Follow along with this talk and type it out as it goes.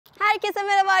Herkese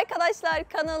merhaba arkadaşlar,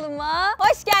 kanalıma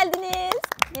hoş geldiniz.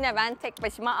 Yine ben tek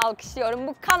başıma alkışlıyorum.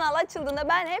 Bu kanal açıldığında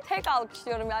ben hep tek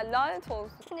alkışlıyorum ya, lanet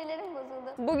olsun. Sinirlerim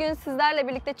bozuldu. Bugün sizlerle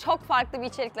birlikte çok farklı bir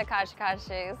içerikle karşı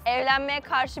karşıyayız. Evlenmeye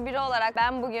karşı biri olarak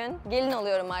ben bugün gelin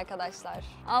oluyorum arkadaşlar.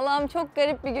 Allah'ım çok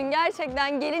garip bir gün.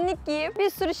 Gerçekten gelinlik giyip bir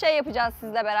sürü şey yapacağız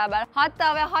sizle beraber.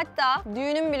 Hatta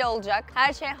düğünüm bile olacak.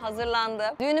 Her şey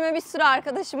hazırlandı. Düğünüme bir sürü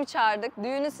arkadaşımı çağırdık.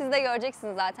 Düğünü siz de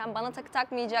göreceksiniz zaten. Bana takı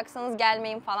takmayacaksanız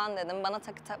gelmeyin falan dedim. Bana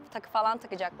takı falan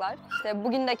takacaklar. İşte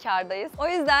bugün de kârdayız. O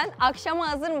yüzden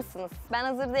akşama hazır mısınız? Ben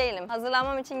hazır değilim.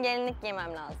 Hazırlanmam için gelinlik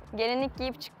giymem lazım. Gelinlik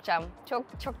giyip çıkacağım.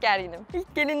 Çok gerginim.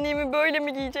 İlk gelinliğimi böyle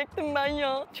mi giyecektim ben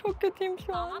ya? Çok kötüyüm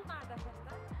şu an. Damat nerede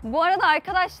peki? Bu arada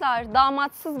arkadaşlar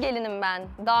damatsız gelinim ben.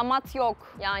 Damat yok.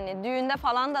 Yani düğünde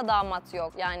falan da damat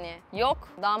yok. Yani yok.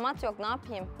 Damat yok. Ne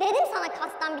yapayım? Dedim sana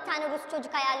kastan bir tane Rus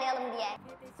çocuk ayarlayalım diye.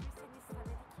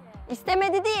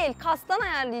 İstemedi değil. Kastan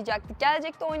ayarlayacaktık.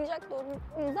 Gelecekti, oynayacaktı,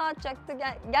 imza atacaktı.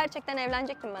 Gerçekten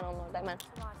evlenecektim ben onunla hemen.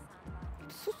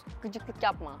 Sus, gıcıklık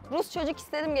yapma. Rus çocuk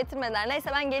istedim, getirmediler.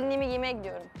 Neyse ben gelinliğimi giymeye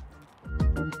gidiyorum.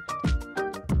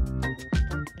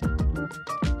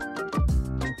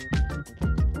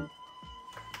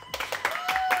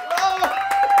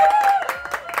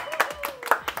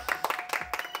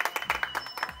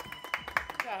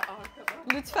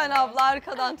 Lütfen abla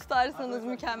arkadan tutarsanız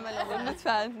mükemmel olur.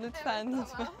 Lütfen.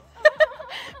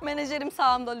 Menajerim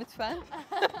sağımda lütfen.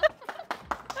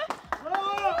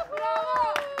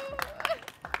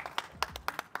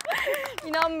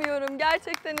 İnanmıyorum.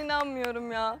 Gerçekten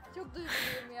inanmıyorum ya. Çok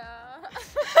duyguluyum ya.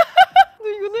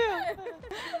 Duyguluyum.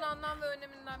 Bugünün anlam ve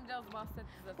öneminden biraz bahset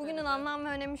bize. Bugünün anlam ve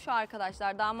önemi şu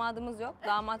arkadaşlar. Damadımız yok.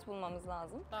 Damat bulmamız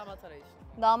lazım. Damat arayışı.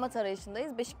 Damat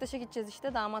arayışındayız. Beşiktaş'a gideceğiz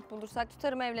işte. Damat bulursak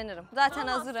tutarım, evlenirim. Zaten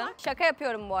hazırım. Şaka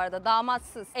yapıyorum bu arada.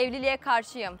 Damatsız. Evliliğe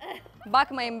karşıyım.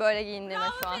 Bakmayın böyle giyindiğime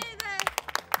şu an.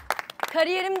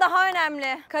 Kariyerim daha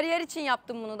önemli. Kariyer için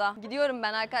yaptım bunu da. Gidiyorum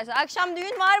ben arkadaşlar. Akşam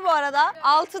düğün var bu arada.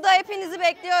 6'da hepinizi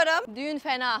bekliyorum. Düğün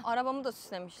fena. Arabamı da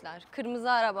süslemişler.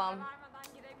 Kırmızı arabam.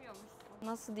 Vermeden giremiyormuşsun.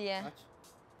 Nasıl diye? Aç.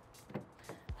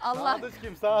 Allah. Sadıç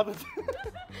kim? Sadıç.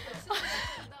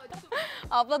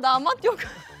 Abla damat yok.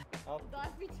 Al.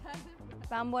 Darp içeride.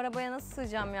 Ben bu arabaya nasıl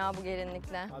sığacağım ya bu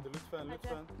gelinlikle? Hadi lütfen.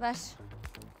 Ver.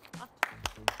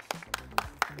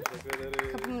 Teşekkür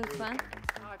ederim. Kapımı lütfen.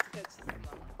 Artık açılsın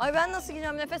ama. Ay ben nasıl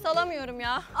gideceğim? Nefes alamıyorum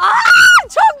ya. Aa,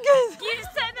 çok güzel.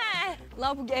 Girsene.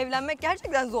 La bu evlenmek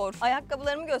gerçekten zor.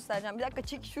 Ayakkabılarımı göstereceğim. Bir dakika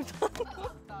çek şuradan.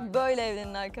 Böyle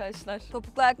evlenin arkadaşlar.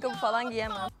 Topuklu ayakkabı falan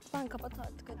giyemem. Lütfen kapat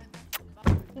artık hadi.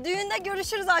 Düğünde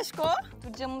görüşürüz aşko.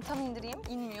 Dur camımı tam indireyim.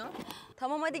 İnmiyor.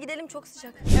 Tamam hadi gidelim, çok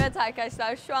sıcak. Evet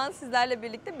arkadaşlar şu an sizlerle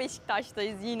birlikte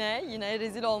Beşiktaş'tayız yine. Yine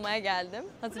rezil olmaya geldim.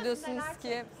 Hatırlıyorsunuz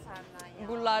ki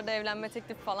buralarda evlenme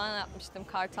teklifi falan yapmıştım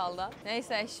Kartal'da.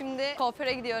 Neyse şimdi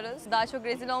kuaföre gidiyoruz. Daha çok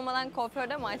rezil olmadan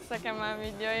kuaförde mi açsak hemen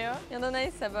videoyu? Ya da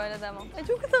neyse böyle demem. Ay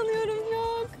çok utanıyorum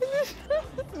ya.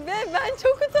 Ve ben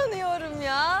çok utanıyorum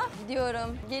ya.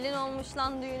 Gidiyorum. Gelin olmuş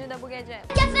lan düğünü de bu gece.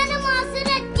 Kefene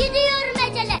masiret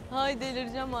gidiyorum ecele. Ay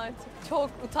delireceğim artık. Çok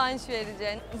utanç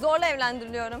verici. Zorla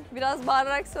evlendiriliyorum. Biraz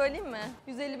bağırarak söyleyeyim mi?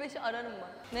 155'i ararım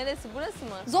ben. Neresi, burası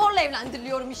mı? Zorla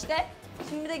evlendiriliyorum işte.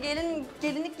 Şimdi de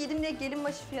gelinlik giydim diye gelin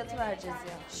başı fiyatı vereceğiz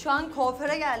ya. Şu an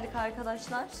kuaföre geldik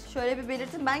arkadaşlar. Şöyle bir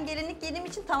belirtin. Ben gelinlik giydiğim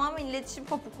için tamamen iletişim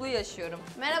kopukluğu yaşıyorum.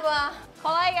 Merhaba.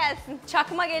 Kolay gelsin.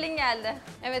 Çakma gelin geldi.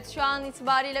 Evet şu an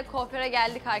itibariyle kuaföre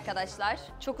geldik arkadaşlar.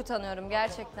 Çok utanıyorum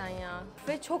gerçekten ya.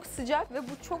 Ve çok sıcak ve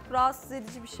bu çok rahatsız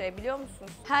edici bir şey biliyor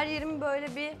musunuz? Her yerim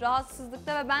böyle bir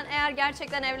rahatsızlıkta ve ben eğer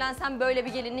gerçekten evlensem böyle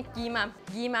bir gelinlik giymem.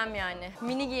 Giymem yani.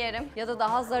 Mini giyerim ya da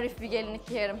daha zarif bir gelinlik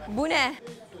giyerim. Bu ne?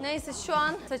 Neyse şu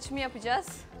an saçımı yapacağız.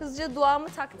 Hızlıca duamı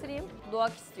taktırayım.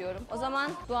 Duak istiyorum. O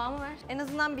zaman duamı ver. En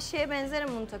azından bir şeye benzerim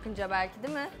bunu takınca belki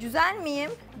değil mi? Güzel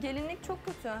miyim? Gelinlik çok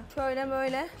kötü. Şöyle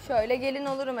böyle. Şöyle gelin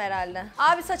olurum herhalde.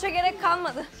 Abi saça gerek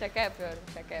kalmadı. Şaka yapıyorum.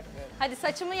 Hadi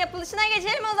saçımın yapılışına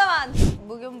geçelim o zaman.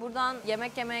 Bugün buradan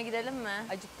yemek yemeye gidelim mi?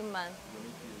 Acıktım ben.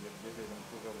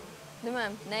 Değil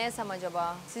mi? Ne yesem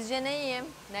acaba? Sizce ne yiyeyim?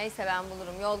 Neyse ben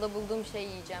bulurum. Yolda bulduğum şeyi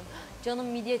yiyeceğim. Canım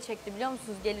midye çekti biliyor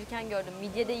musunuz? Gelirken gördüm.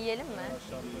 Midye de yiyelim mi?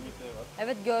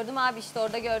 Evet gördüm abi, işte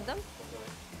orada gördüm.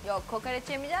 Yok kokoreç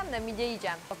yemeyeceğim de midye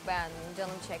yiyeceğim. Çok beğendim,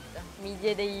 canım çekti.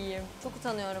 Midye de yiyeyim. Çok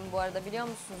utanıyorum bu arada biliyor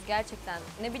musunuz? Gerçekten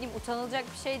ne bileyim utanılacak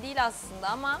bir şey değil aslında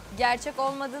ama gerçek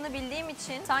olmadığını bildiğim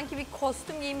için sanki bir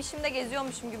kostüm giymişim de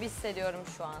geziyormuşum gibi hissediyorum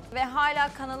şu an. Ve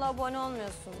hala kanala abone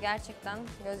olmuyorsunuz. Gerçekten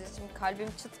gözyaşım, kalbim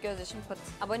çıt, gözyaşım pıt.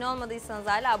 Abone olmadıysanız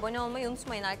hala abone olmayı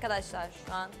unutmayın arkadaşlar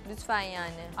şu an. Lütfen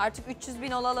yani. Artık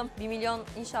 300.000 olalım. 1 milyon,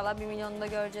 inşallah 1 milyonu da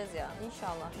göreceğiz ya.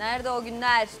 İnşallah. Nerede o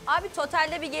günler? Abi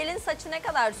totalde bir gelin saçı ne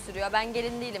kadar sürüyor? Ben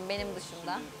gelin değilim benim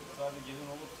dışında. Sadece gelin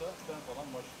olursa saatten falan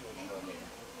başlıyor.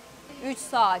 3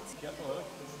 saat. Fiyat olarak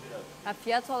kesin yani. Ha,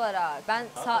 fiyat olarak. Ben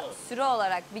süre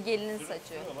olarak bir gelinin saçı.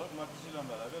 Süre olarak makyajıyla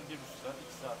beraber 1,5 saat,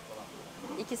 2 saat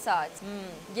falan. 2 saat.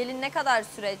 Gelin ne kadar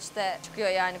süreçte çıkıyor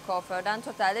yani kuaförden?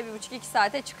 Totalde 1,5-2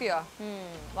 saate çıkıyor.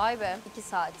 Vay be, 2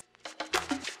 saat.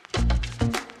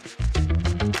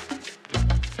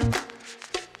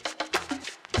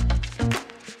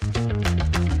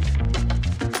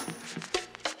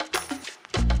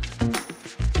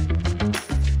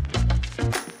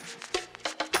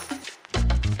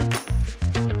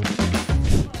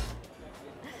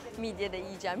 Midye de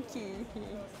yiyeceğim ki.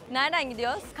 Nereden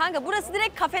gidiyoruz? Kanka burası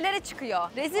direkt kafelere çıkıyor.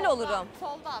 Rezil olurum.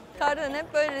 Soldan. Kardan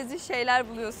hep böyle rezil şeyler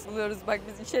buluyoruz bak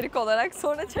biz içerik olarak.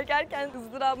 Sonra çekerken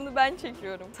ızdırabını ben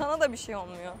çekiyorum. Sana da bir şey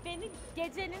olmuyor. Beni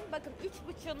gecenin bakın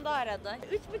 3.30'unda aradı.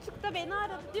 3.30'da beni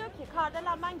aradı, diyor ki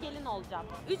Kardelen ben gelin olacağım.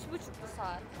 3.30'du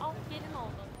saat. Al gelin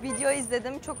oldun. Video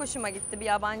izledim, çok hoşuma gitti. Bir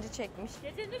yabancı çekmiş.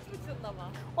 Gecenin 3.30'da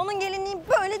mı? Onun gelinliği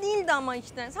böyle değildi ama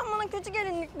işte. Sen bana kötü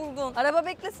gelinlik buldun. Araba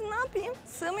beklesin, ne yapayım?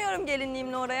 Sığmıyorum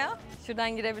gelinliğimle oraya.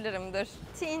 Şuradan girebilirim, dur.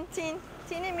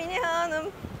 Tini mini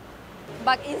hanım.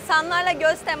 Bak insanlarla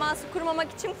göz teması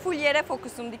kurmamak için full yere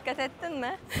fokusum. Dikkat ettin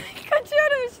mi?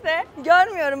 Kaçıyorum işte.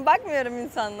 Görmüyorum, bakmıyorum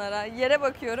insanlara. Yere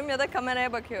bakıyorum ya da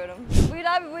kameraya bakıyorum. Buyur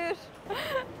abi buyur.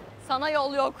 Sana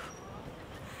yol yok.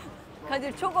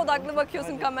 Kadir çok odaklı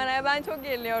bakıyorsun kameraya, ben çok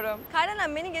geriliyorum.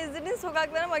 Kardelen beni gezdirdiğin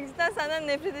sokaklara bak, cidden senden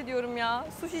nefret ediyorum ya.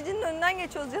 Sushi'cinin önünden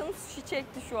geçiyoruz, canım sushi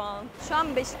çekti şu an. Şu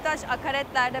an Beşiktaş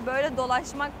akaretlerde böyle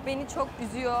dolaşmak beni çok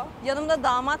üzüyor. Yanımda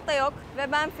damat da yok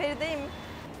ve ben Feride'yim.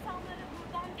 İnsanları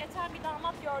buradan geçen bir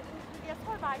damat gördünüz mü diye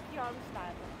sor, belki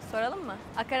görmüşlerdi. Soralım mı?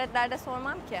 Akaretlerde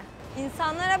sormam ki.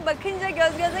 İnsanlara bakınca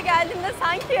göz göze geldiğimde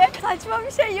sanki saçma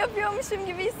bir şey yapıyormuşum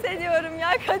gibi hissediyorum ya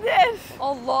Kadir.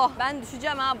 Allah, ben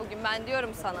düşeceğim ha bugün, ben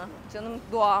diyorum sana. Canım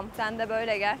duam, sen de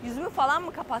böyle gel. Yüzümü falan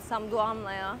mı kapatsam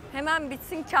duamla ya? Hemen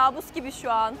bitsin, kabus gibi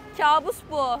şu an. Kabus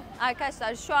bu.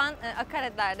 Arkadaşlar şu an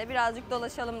akaretlerde birazcık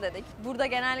dolaşalım dedik. Burada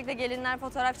genellikle gelinler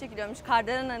fotoğraf çekiliyormuş.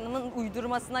 Kardelen Hanım'ın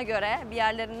uydurmasına göre bir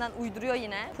yerlerinden uyduruyor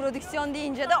yine. Prodüksiyon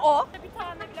deyince de o. Bir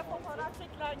tane bile fotoğraf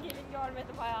çekilen gelin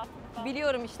görmedim hayatımda.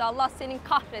 Biliyorum işte, Allah senin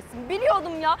kahretsin.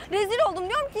 Biliyordum ya. Rezil oldum.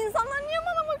 Diyorum ki insanlar niye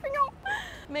bana bakıyor?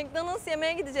 McDonald's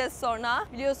yemeğe gideceğiz sonra.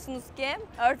 Biliyorsunuz ki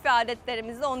örf ve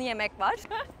adetlerimizde onu yemek var.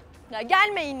 Ya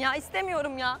gelmeyin ya,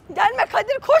 istemiyorum ya. Gelme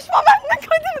Kadir, koşma benimle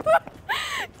Kadir, dur.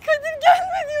 Kadir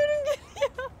gelme diyorum,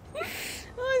 geliyor.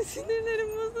 Ay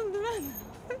sinirlerim bozuldu ben.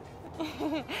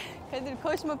 Kadir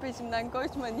koşma peşimden,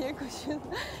 koşma. Niye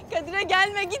koşuyorsun? Kadir'e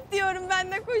gelme git diyorum,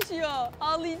 ben de koşuyor.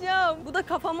 Ağlayacağım. Bu da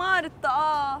kafamı ağrıttı.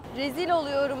 Rezil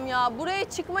oluyorum ya. Buraya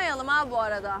çıkmayalım ha bu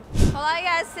arada. Kolay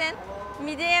gelsin.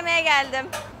 Midye yemeye geldim.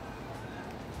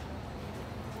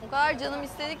 O kadar canım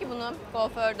istedi ki bunu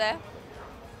kuaförde.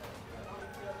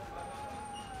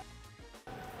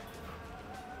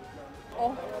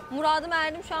 Oh, muradıma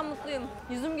erdim, şu an mutluyum.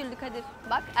 Yüzüm güldü Kadir.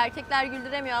 Bak erkekler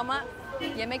güldüremiyor ama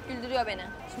yemek güldürüyor beni.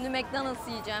 Şimdi McDonald's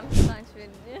yiyeceğim. Utanç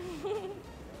verici.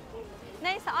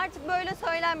 Neyse artık böyle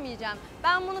söylenmeyeceğim.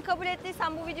 Ben bunu kabul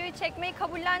ettiysem, bu videoyu çekmeyi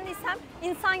kabullendiysem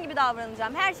insan gibi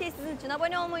davranacağım. Her şey sizin için.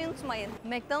 Abone olmayı unutmayın.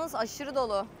 McDonald's aşırı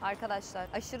dolu arkadaşlar.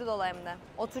 Aşırı dolu hem de.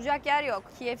 Oturacak yer yok.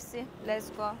 KFC, let's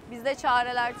go. Bizde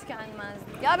çareler tükenmez.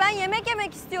 Ya ben yemek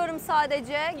yemek istiyorum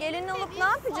sadece. Gelin olup ne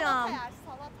yapacağım?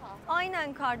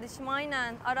 Aynen kardeşim,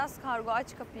 aynen. Aras Kargo, aç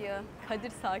kapıyı.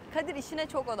 Kadir sakin. Kadir işine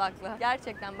çok odaklı.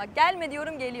 Gerçekten bak, gelme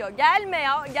diyorum geliyor. Gelme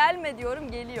ya, gelme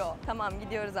diyorum geliyor. Tamam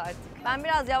gidiyoruz artık. Ben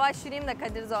biraz yavaş yürüyeyim de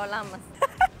Kadir zorlanmasın.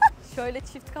 Şöyle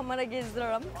çift kamera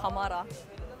gezdiriyorum.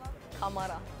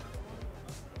 Kamera.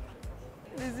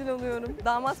 Rezil oluyorum.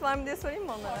 Damat var mı diye sorayım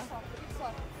mı onlara?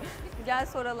 Gel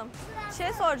soralım. Bir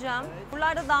şey soracağım.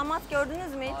 Buralarda damat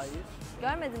gördünüz mü hiç? Hayır.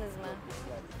 Görmediniz mi?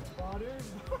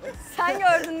 Sen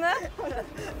gördün mü?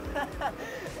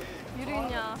 Yürüyün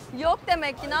ya. Yok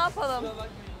demek ki, ne yapalım?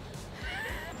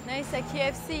 Neyse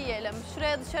KFC yiyelim.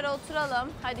 Şuraya dışarı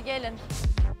oturalım. Hadi gelin.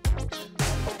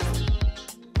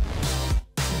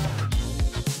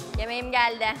 Yemeğim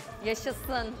geldi.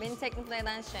 Yaşasın. Beni tek mutlu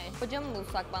eden şey. Hocamı mı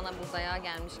bulsak bana burada ya,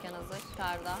 gelmişken hazır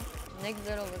dışarıda? Ne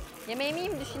güzel olur. Yemeğimi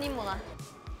yiyeyim, düşüneyim buna.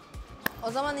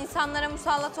 O zaman insanlara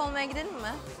musallat olmaya gidelim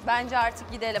mi? Bence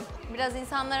artık gidelim. Biraz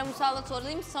insanlara musallat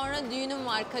olayım, sonra düğünüm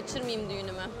var. Kaçırmayayım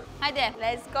düğünümü. Hadi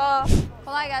let's go.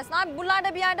 Kolay gelsin. Abi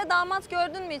buralarda bir yerde damat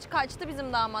gördün mü hiç? Kaçtı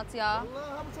bizim damat ya. Allah,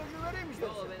 bu çocuğu vereyim işte.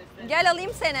 Gel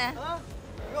alayım seni. Ha?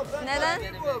 Yok ben Neden?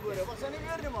 bu böyle. Bak seni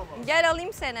veririm ama. Gel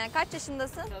alayım seni. Kaç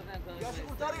yaşındasın? Yaşı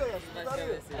kurtarıyor, yaşı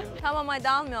kurtarıyor. Tamam hadi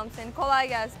almıyorum seni. Kolay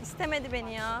gelsin. İstemedi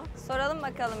beni ya. Soralım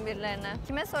bakalım birilerine.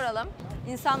 Kime soralım?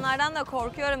 İnsanlardan da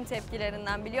korkuyorum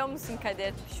tepkilerinden biliyor musun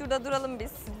Kadir? Şurada duralım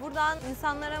biz. Buradan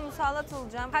insanlara musallat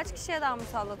olacağım. Kaç kişiye daha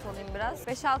musallat olayım biraz?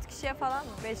 5-6 kişiye falan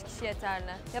mı? 5 kişi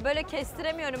yeterli. Ya böyle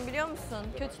kestiremiyorum biliyor musun?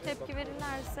 Kötü tepki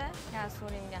verirlerse. Gel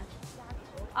sorayım gel.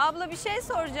 Abla bir şey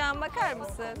soracağım bakar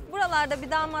mısın? Buralarda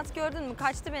bir damat gördün mü?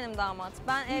 Kaçtı benim damat.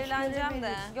 Ben evleneceğim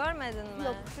de. Görmedin mi?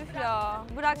 Yok. Tüh ya.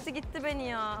 Bıraktı gitti beni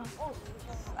ya.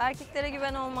 Erkeklere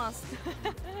güven olmaz.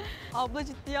 Abla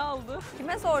ciddiye aldı.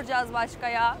 Kime soracağız başka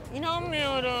ya?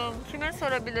 İnanmıyorum. Kime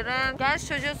sorabilirim? Gel şu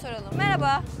çocuğa soralım.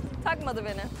 Merhaba. Takmadı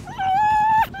beni.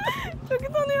 Çok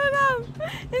utanıyorum.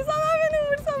 İnsanlar beni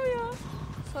umursamıyor.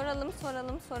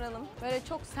 Soralım. Böyle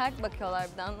çok sert bakıyorlar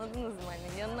bir de anladınız mı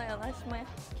hani yanına yanaşmaya.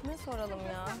 Kime soralım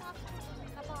ya?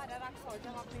 Sabah ararak sor,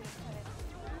 cevap verirsin.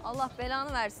 Allah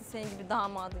belanı versin senin gibi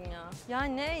damadın ya. Ya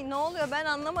ne oluyor ben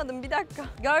anlamadım bir dakika.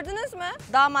 Gördünüz mü?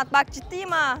 Damat bak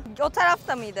ciddiyim ha. O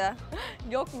tarafta mıydı?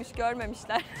 Yokmuş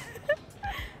görmemişler.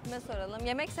 Kime soralım?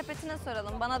 Yemek sepetine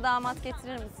soralım. Bana damat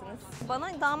getirir misiniz?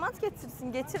 Bana damat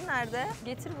getirsin. Getir nerede?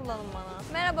 Getir bulalım bana.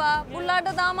 Merhaba.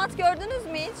 Buralarda damat gördünüz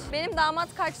mü hiç? Benim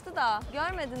damat kaçtı da.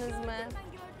 Görmediniz mi?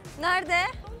 Nerede?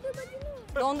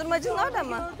 Dondurmacının orada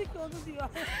mı? Gördük onu diyor.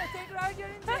 Tekrar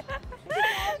görünce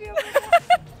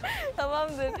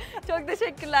Tamamdır. Çok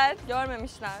teşekkürler.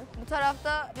 Görmemişler. Bu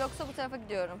tarafta yoksa bu tarafa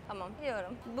gidiyorum. Tamam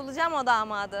gidiyorum. Bulacağım o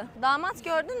damadı. Damat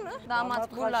gördün mü?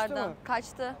 Damat buralarda. kaçtı mı?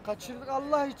 Kaçtı. Kaçırdık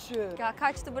Allah için. Ya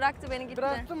kaçtı bıraktı beni gitti.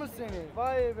 Bıraktı mı seni?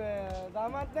 Vay be.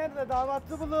 Damat nerede?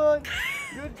 Damatlı bulun.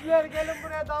 Gürcüler gelin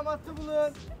buraya damatlı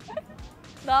bulun.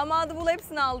 Damadı bul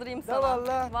hepsini aldırayım sana.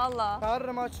 valla. Valla.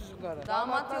 Çağırırım ha çocukları.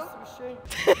 Damat yok. nasıl bir şey?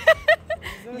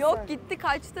 İzleriz Yok sen. gitti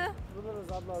kaçtı.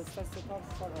 Buluruz abla. İsterse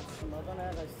kaçsın.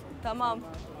 Adana'ya kaçsın. Tamam.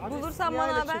 Abi, Bulursan siz niye bana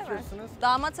öyle haber ver. çekiyorsunuz?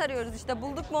 Damat arıyoruz işte.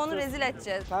 Bulduk mu onu rezil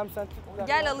edeceğiz. Tamam sen tut. bir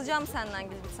dakika. Gel alacağım senden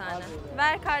gül bir tane. Hadi be.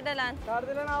 Ver kardelen.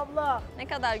 Kardelen abla. Ne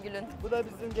kadar gülün. Bu da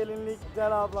bizim gelinlik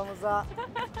güzel ablamıza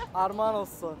armağan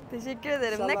olsun. Teşekkür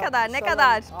ederim. Ne İnşallah- kadar ne inşallah-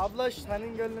 kadar. Abla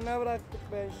senin gönlüne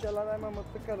bıraktık be. İnşallah hemen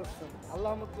mutlu kalırsın.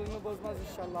 Allah mutluluğunu bozmaz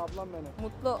inşallah ablam benim.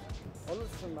 Mutlu.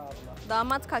 Olursun be abla.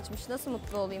 Damat kaçmış. Nasıl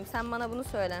mutlu olayım? Sen bana bunu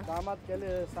söyle. Damat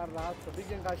gelir sen rahat ol. Bir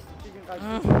gün kaçtı, iki gün kaçtı,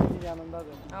 bir gün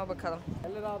yanındadır. Al bakalım.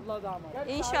 Gelir abla damat.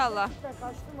 Gerçi İnşallah. gerçekten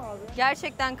kaçtı mı abi?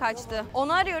 Gerçekten kaçtı.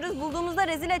 Onu arıyoruz. Bulduğumuzda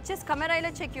rezil edeceğiz.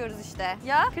 Kamerayla çekiyoruz işte.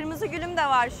 Ya kırmızı gülüm de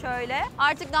var şöyle.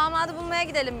 Artık damadı bulmaya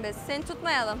gidelim biz. Seni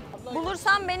tutmayalım.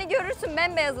 Bulursan beni görürsün.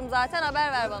 Bembeyazım zaten.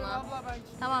 Haber ver bana. Abla ben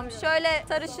Tamam şöyle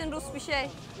sarışın Rus bir şey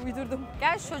uydurdum.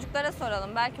 Gel şu çocuklara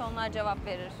soralım. Belki onlar cevap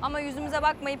verir. Ama yüzümüze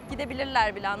bakmayıp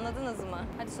gidebilirler bile anladınız mı?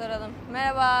 Hadi soralım.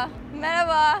 Merhaba.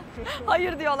 Merhaba.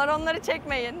 Hayır diyorlar onları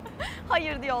çekmeyin.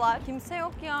 Hayır diyorlar. Kimse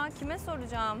yok ya. Kime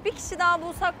soracağım? Bir kişi daha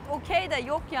bulsak okey de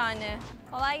yok yani.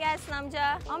 Kolay gelsin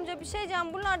amca. Amca bir şey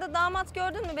diyeceğim. Buralarda damat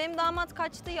gördün mü? Benim damat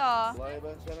kaçtı ya. Vallahi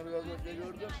ben seni biraz önce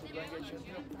gördüm. Buradan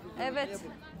geçirdim. Evet. Niye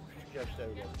bu küçük yaşta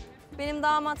evlendiği? Benim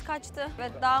damat kaçtı.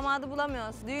 Evet damadı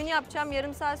bulamıyoruz. Düğün yapacağım.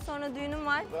 Yarım saat sonra düğünüm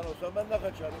var. Ben olsam ben de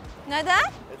kaçarım. Neden?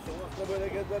 Sokakta böyle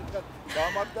gezerken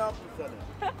damat ne yaptı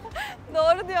seni?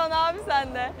 Doğru diyorsun abi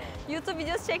sen de. YouTube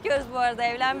videosu çekiyoruz bu arada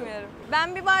evlenmiyorum.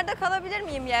 Ben bir bardak alabilir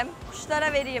miyim yem?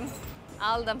 Kuşlara vereyim.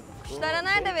 Aldım. Kuşlara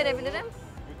nerede verebilirim?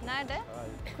 Nerede?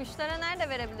 Kuşlara nerede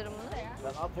verebilirim bunu? Ben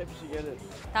at hepsi gelir.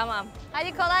 Tamam.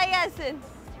 Hadi kolay gelsin.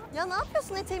 Ya ne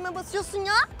yapıyorsun eteğime basıyorsun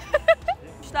ya?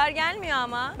 Kuşlar gelmiyor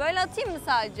ama. Böyle atayım mı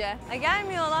sadece?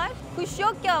 Gelmiyorlar. Kuş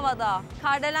yok ki havada.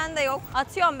 Kardelen de yok.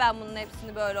 Atıyorum ben bunun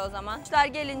hepsini böyle o zaman. Kuşlar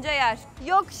gelince yer.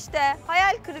 Yok işte.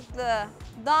 Hayal kırıklığı.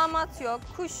 Damat yok.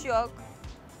 Kuş yok.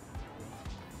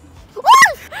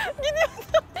 Gidiyorsun.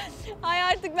 Ay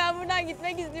artık ben buradan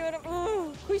gitmek istiyorum.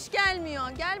 Kuş gelmiyor.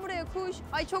 Gel buraya kuş.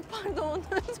 Ay çok pardon.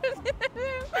 Özür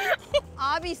dilerim.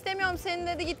 Abi istemiyorum seni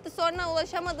dedi gitti sonra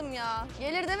ulaşamadım ya.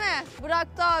 Gelir değil mi?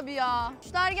 Bıraktı abi ya.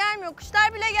 Kuşlar gelmiyor.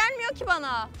 Kuşlar bile gelmiyor ki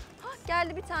bana. Hah,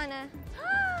 geldi bir tane.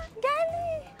 Ha,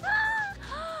 geldi.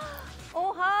 Ha.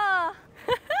 Oha.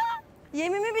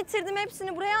 Yemimi bitirdim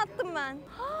hepsini buraya attım ben.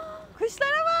 Ha,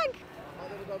 kuşlara bak.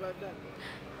 Hadi bu da benden.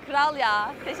 Kral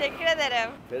ya. Teşekkür ederim.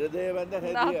 Belediyeye benden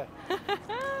hediye.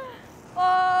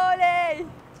 Oley!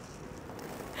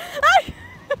 Ay!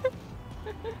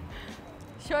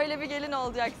 Şöyle bir gelin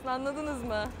olacaksın anladınız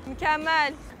mı?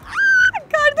 Mükemmel. Aa,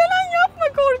 kardelen yapma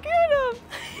korkuyorum.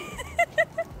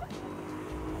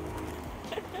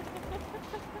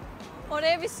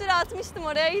 Oraya bir sürü atmıştım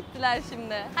oraya gittiler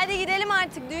şimdi. Hadi gidelim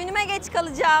artık düğünüme geç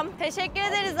kalacağım. Teşekkür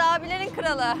ederiz abilerin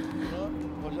kralı.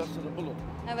 Bunu kocasını bulun.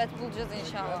 Evet bulacağız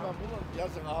inşallah. Hemen bulun.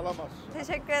 Yazın ağlamazsın.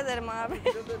 Teşekkür ederim abi.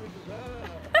 Bize de bir kız ha.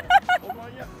 O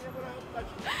manyak niye bırakıp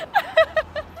kaçtı?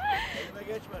 Elime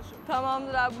geçmesin.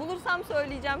 Tamamdır abi. Bulursam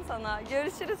söyleyeceğim sana.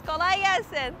 Görüşürüz. Kolay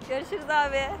gelsin. Görüşürüz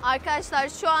abi. Arkadaşlar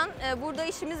şu an burada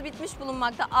işimiz bitmiş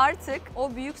bulunmakta. Artık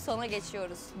o büyük sona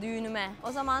geçiyoruz. Düğünüme.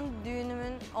 O zaman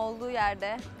düğünümün olduğu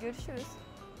yerde görüşürüz.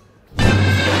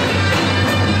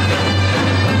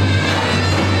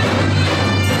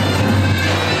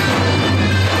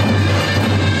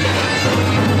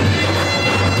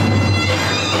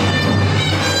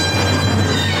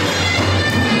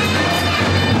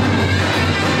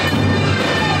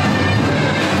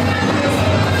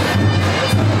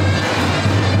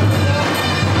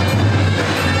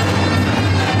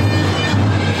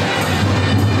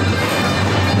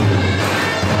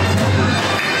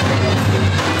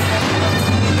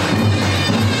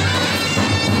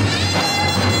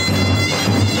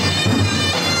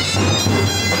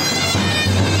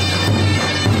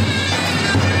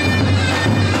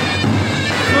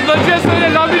 Sundacıya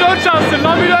söyle laminör çalsın,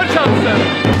 laminör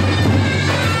çalsın.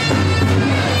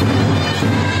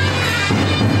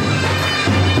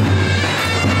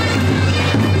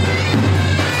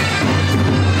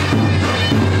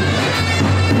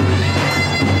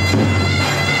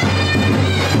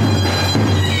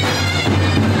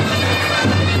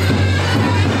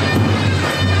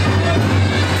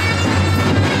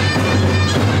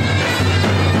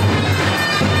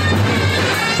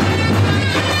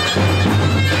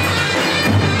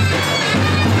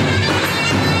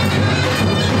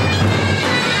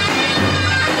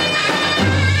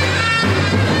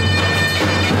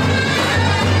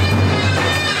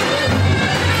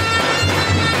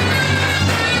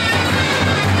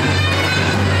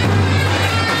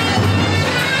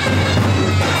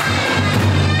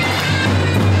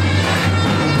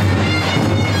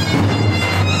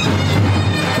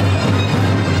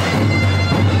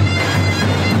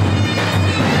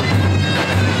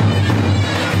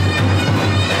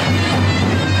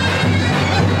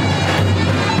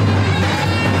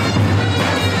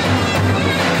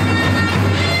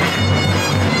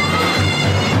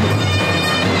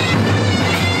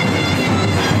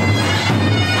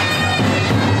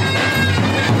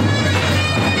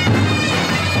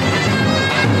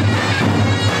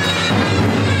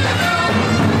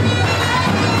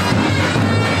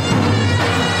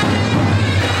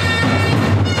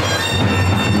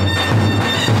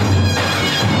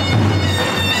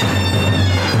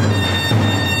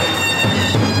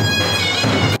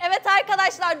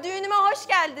 Düğünüme hoş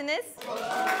geldiniz.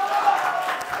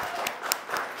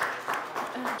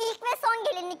 İlk ve son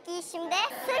gelinlik giyişimde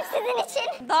sırf sizin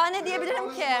için. Daha ne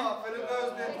diyebilirim ki?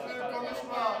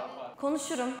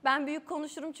 Konuşurum. Ben büyük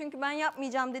konuşurum çünkü ben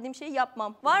yapmayacağım dediğim şeyi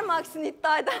yapmam. Var mı aksini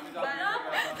iddia eden?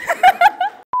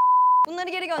 Bunları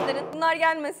geri gönderin. Bunlar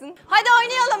gelmesin. Hadi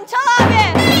oynayalım. Çal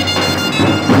abi.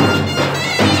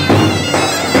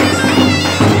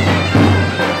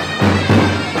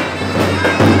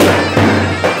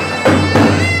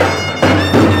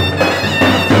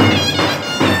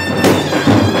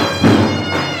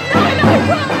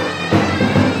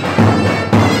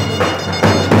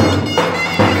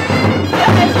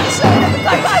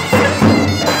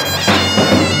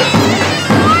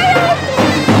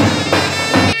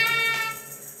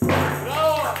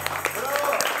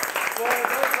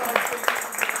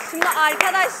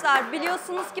 Arkadaşlar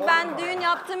biliyorsunuz ki ben düğün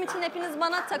yaptığım için hepiniz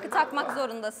bana takı takmak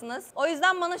zorundasınız. O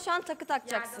yüzden bana şu an takı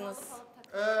takacaksınız.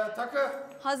 Takı.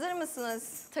 Hazır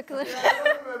mısınız? Takıları.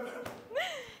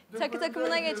 Takı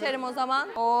takımına geçerim o zaman.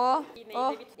 Oh.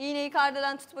 İğneyi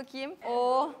kardelen tut bakayım.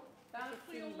 Oh.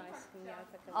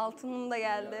 Altınım da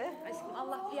geldi. Aşkım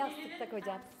Allah bir yastıkta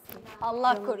kocatsın.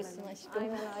 Allah korusun aşkım.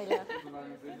 Aynen öyle.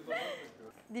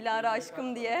 Dilara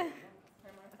aşkım diye.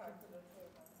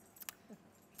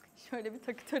 Şöyle bir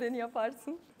takı töreni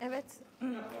yaparsın. Evet.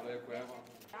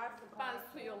 Ben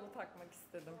su yolu takmak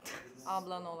istedim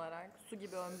ablan olarak. Su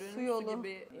gibi ömrün, Su yolu. su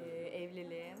gibi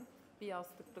evliliğin, bir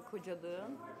yastıkta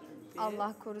kocadığın.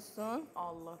 Allah korusun.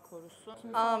 Allah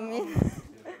korusun. Amin.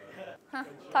 Heh,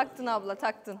 taktın abla,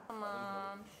 taktın.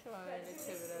 Tamam, şöyle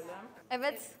çevirelim.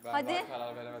 Evet, hadi. Ben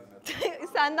karar veremedim.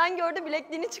 Senden gördü,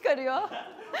 bilekliğini çıkarıyor.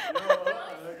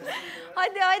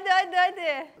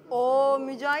 hadi. Oo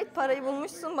Mücahit, parayı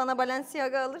bulmuşsun, bana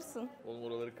Balenciaga alırsın. Oğlum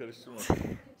oraları karıştırma.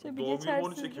 Şöyle bir Doğum günümü onu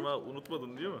geçersin. çekeyim ha,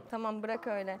 unutmadın değil mi? Tamam, bırak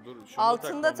öyle. Dur, şunu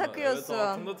Altında takmam takıyorsun. Evet,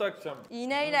 altında takacağım.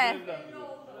 İğneyle.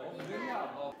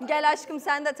 Gel aşkım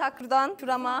sen de tak buradan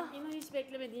şurama. Yine hiç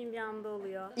beklemediğim bir anda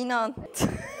oluyor. İnan.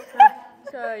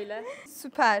 Şöyle.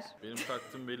 Süper. Benim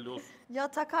taktığım belli olsun. Ya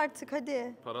tak artık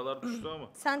hadi. Paralar düştü ama.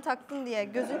 Sen taktın diye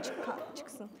gözün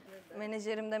çıksın.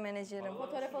 Menajerim de menajerim.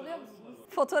 Fotoğraf alıyor musunuz?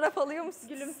 Fotoğraf alıyor musun?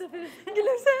 Gülümse.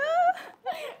 Gülümse.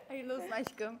 Hayırlı olsun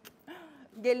aşkım.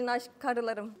 Gelin aşk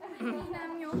karılarım.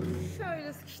 İğnem yok.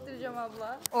 Şöyle sıkıştıracağım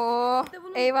abla. Oo,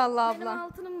 eyvallah Benim abla.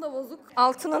 altınım da bozuk.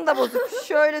 Altının da bozuk.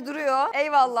 Şöyle duruyor.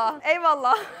 Eyvallah.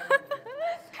 Eyvallah.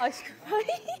 Aşkım.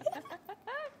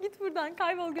 Git buradan.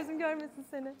 Kaybol, gözüm görmesin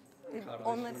seni.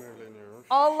 Onları... Evleniyormuş.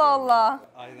 Allah Allah.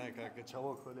 Aynen kanka.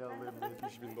 Çabuk kolye alayım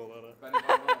 $70.000.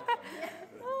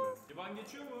 İban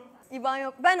geçiyor mu? İban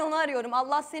yok. Ben onu arıyorum.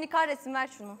 Allah seni kahretsin. Ver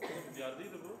şunu.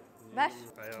 Yerdeydi bu. Ver.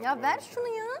 Ya ver şunu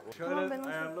ya. Şöyle Tamam, ben onu-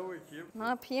 ayarla bakayım. Ne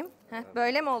yapayım? Heh,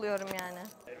 böyle mi oluyorum yani?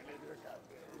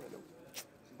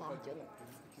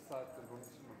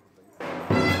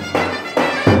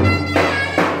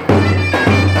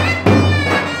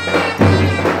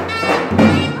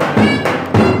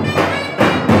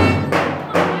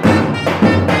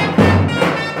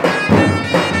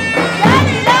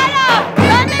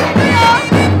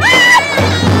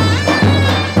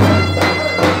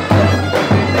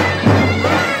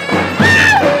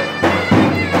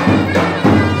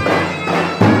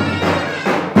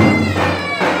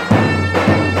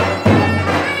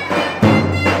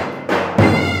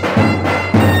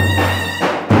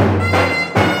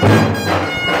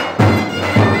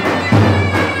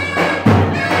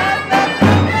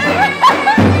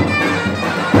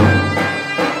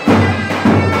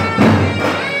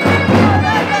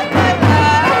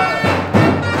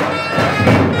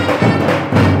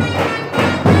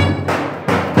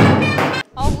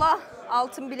 Allah,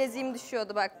 altın bileziğim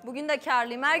düşüyordu bak. Bugün de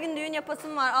kârlıyım. Her gün düğün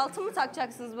yapasım var. Altın mı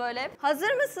takacaksınız böyle?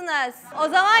 Hazır mısınız? O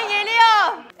zaman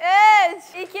geliyor.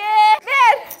 3, 2,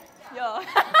 1. Yok.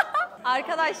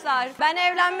 Arkadaşlar, ben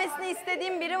evlenmesini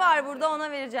istediğim biri var burada.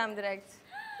 Ona vereceğim direkt.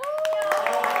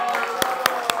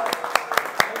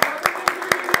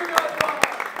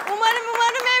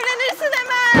 Umarım evlenirsin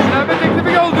hemen. Evlenme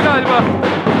teklifi oldu galiba.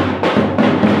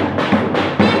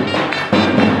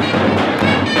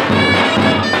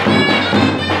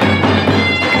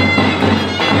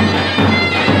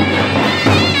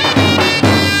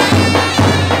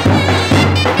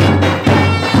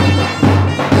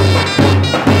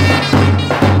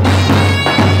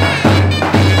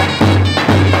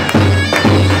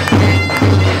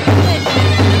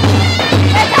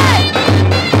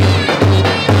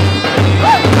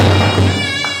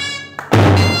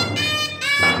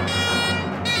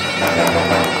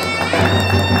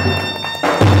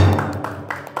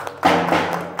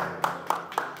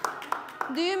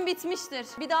 Düğün bitmiştir.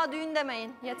 Bir daha düğün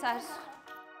demeyin. Yeter.